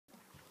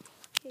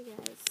Hey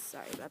guys,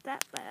 sorry about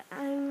that, but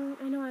I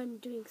know I'm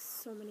doing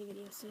so many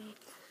videos today,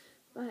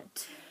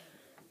 but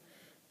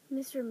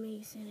Mr.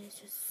 Mason is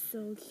just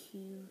so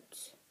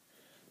cute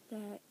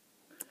that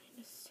I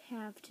just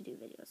have to do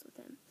videos with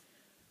him.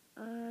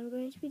 I'm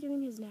going to be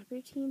doing his nap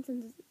routine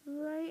since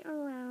right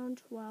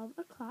around 12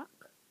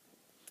 o'clock,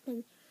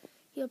 and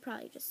he'll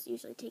probably just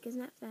usually take his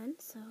nap then,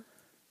 so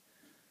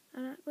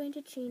I'm not going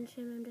to change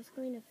him. I'm just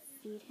going to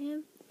feed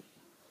him,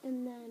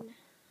 and then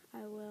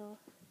I will,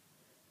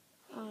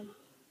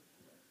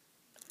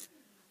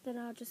 then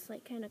I'll just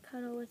like kind of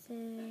cuddle with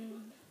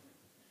him,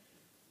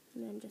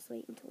 and then just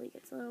wait until he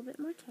gets a little bit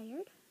more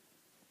tired.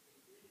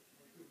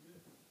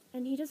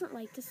 And he doesn't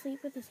like to sleep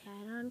with his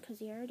hat on because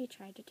he already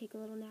tried to take a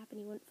little nap and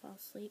he wouldn't fall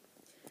asleep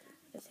with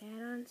his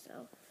hat on,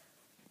 so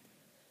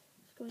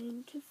I'm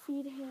going to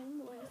feed him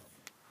with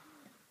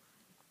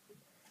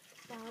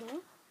a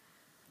bottle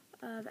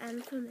of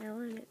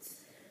Enfamil, and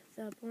it's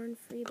the Born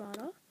Free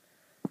bottle.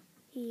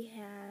 He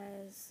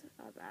has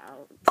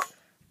about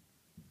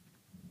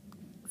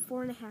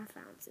 4.5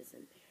 ounces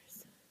in there,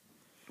 so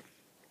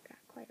got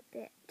quite a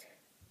bit.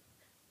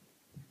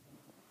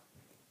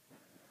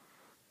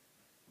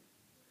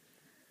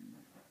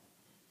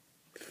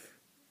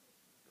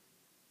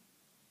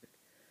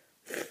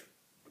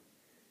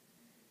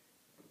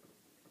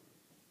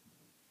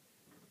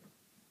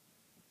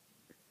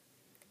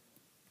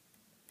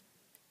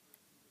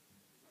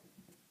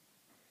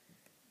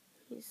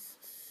 He's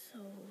so,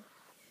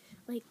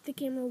 like, the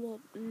camera will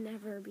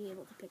never be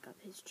able to pick up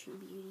his true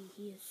beauty.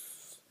 He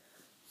is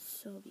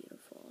so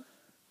beautiful.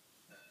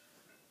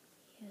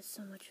 He has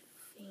so much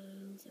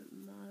veins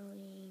and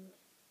modeling.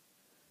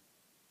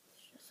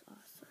 It's just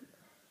awesome.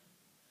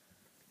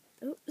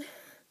 Oh,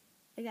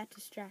 I got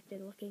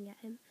distracted looking at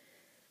him.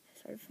 I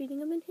started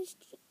feeding him in his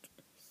cheek,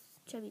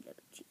 his chubby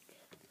little cheek.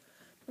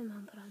 My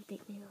mom put on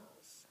fake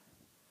nails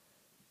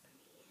for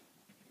me.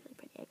 Really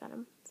pretty. I got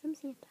them from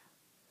Santa.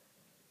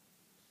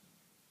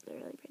 They're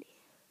really pretty.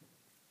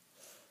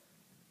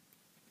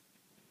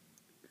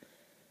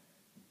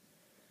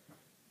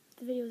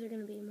 The videos are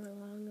going to be more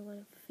long the one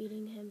of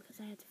feeding him because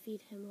I had to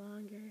feed him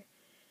longer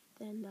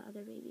than the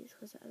other babies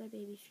because the other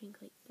babies drink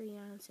like 3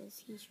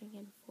 ounces. He's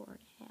drinking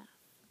 4.5.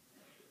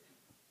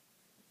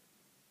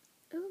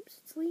 Oops,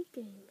 it's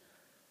leaking.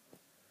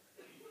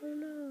 Oh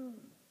no.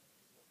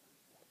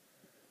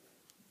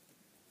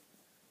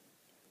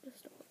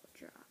 Just a little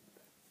drop.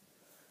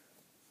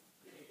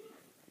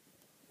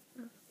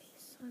 Okay,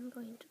 so I'm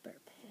going to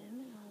burp him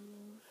and I'll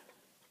move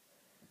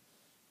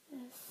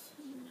this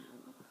and now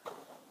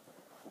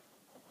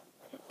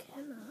pick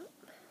him up.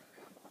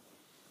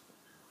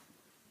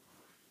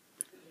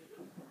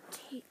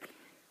 Take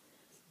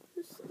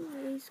this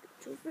lady,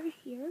 scooch over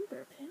here and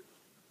burp him.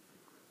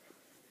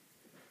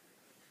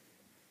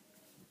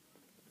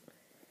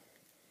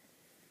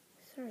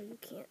 Sorry you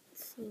can't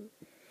see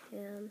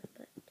him,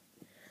 but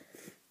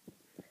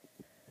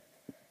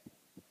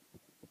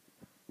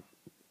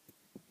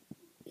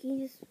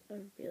he's a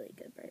really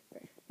good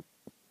burper.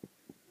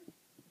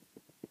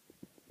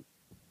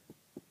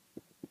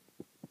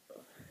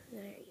 Oh,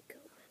 there you go,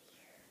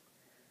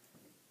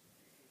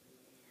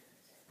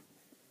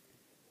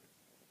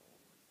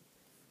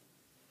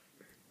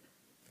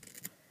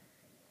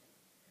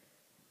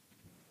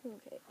 buddy.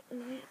 Okay, and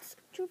let's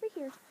scooch over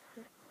here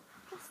for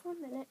just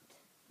 1 minute.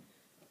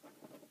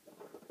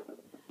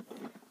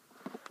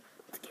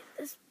 Let's get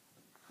this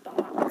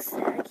box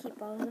that I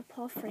keep all of the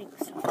Paul Frank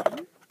stuff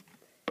in.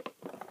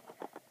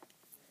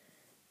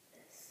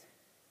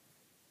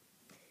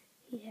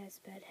 He has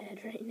bed head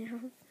right now.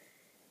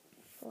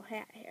 Full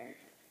hat hair.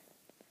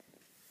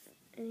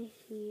 And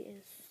he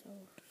is so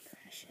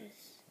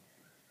precious.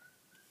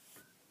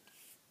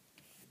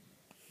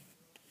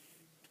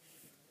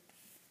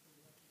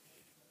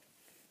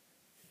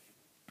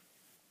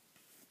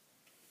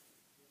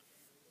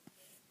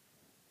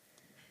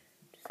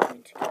 Just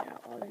going to get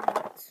out all the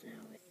knots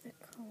now with the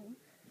comb.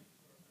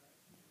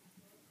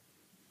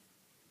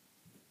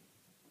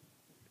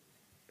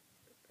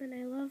 And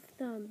I love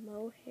the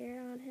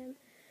mohair on him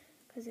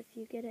because if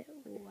you get it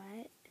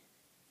wet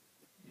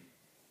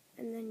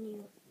and then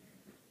you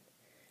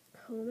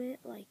comb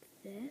it like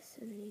this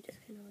and then you just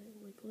kind of like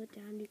wiggle it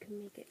down, you can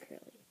make it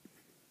curly.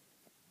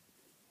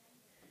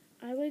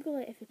 I wiggle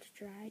it if it's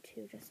dry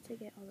too, just to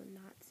get all the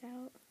knots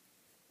out.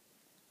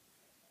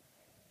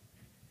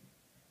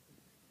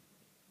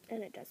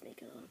 And it does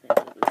make it a little bit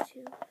wavy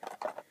too.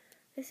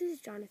 This is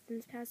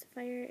Jonathan's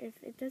pacifier.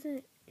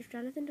 If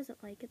Jonathan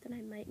doesn't like it, then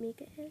I might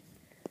make it his.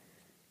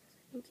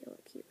 I think he'll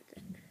look cute with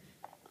it.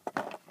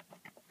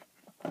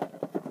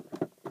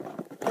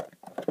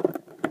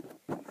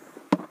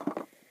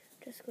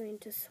 Just going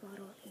to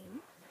swaddle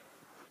him.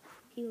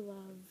 He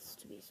loves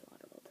to be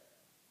swaddled.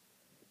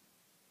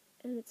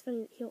 And it's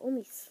funny, he'll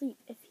only sleep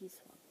if he's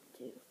swaddled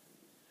too.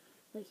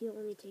 Like he'll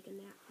only take a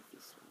nap if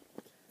he's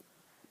swaddled.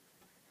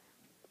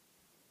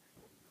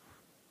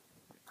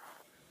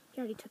 He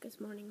already took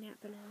his morning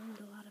nap and I learned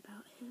a lot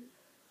about him.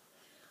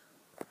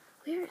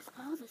 Where is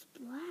all this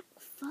black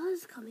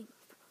fuzz coming from?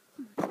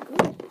 Oh my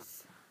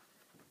goodness.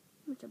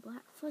 I'm going bunch of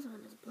black fuzz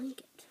on his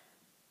blanket.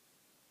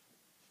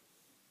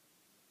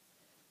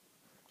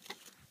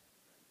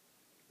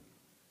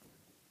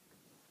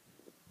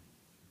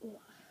 Oh.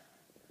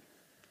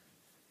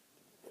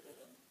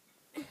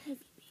 Heavy baby.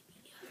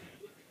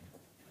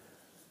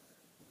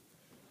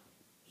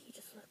 He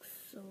just looks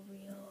so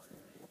real.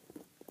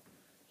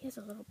 He has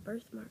a little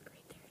birthmark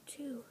right there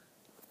too.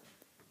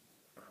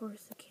 Of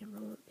course the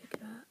camera won't pick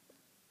it up.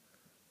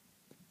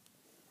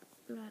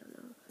 But I don't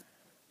know.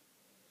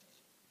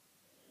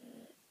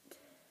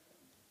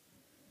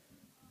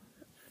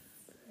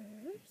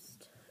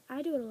 First,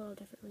 I do it a little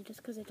differently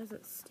just because it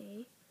doesn't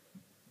stay.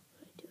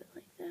 I do it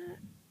like that.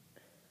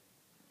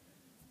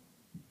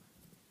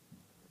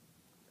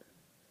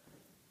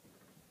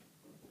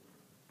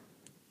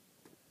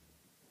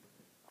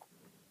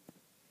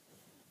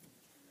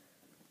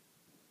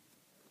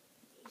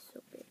 He's so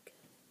big.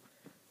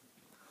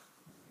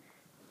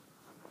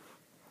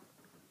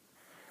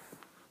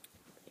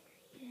 There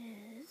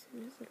he is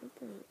in his little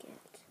blanket.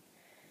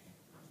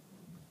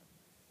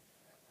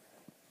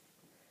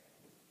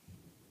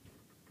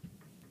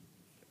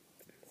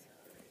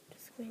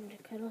 Going to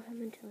cuddle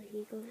him until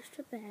he goes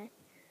to bed.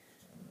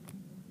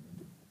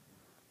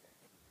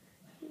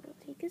 He will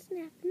take his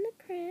nap in the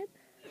crib.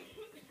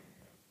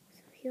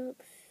 So he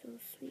looks so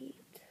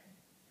sweet.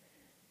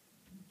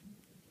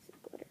 He's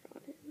a glitter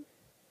on him.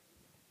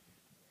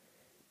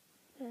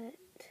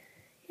 But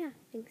yeah,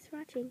 thanks for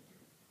watching.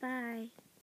 Bye.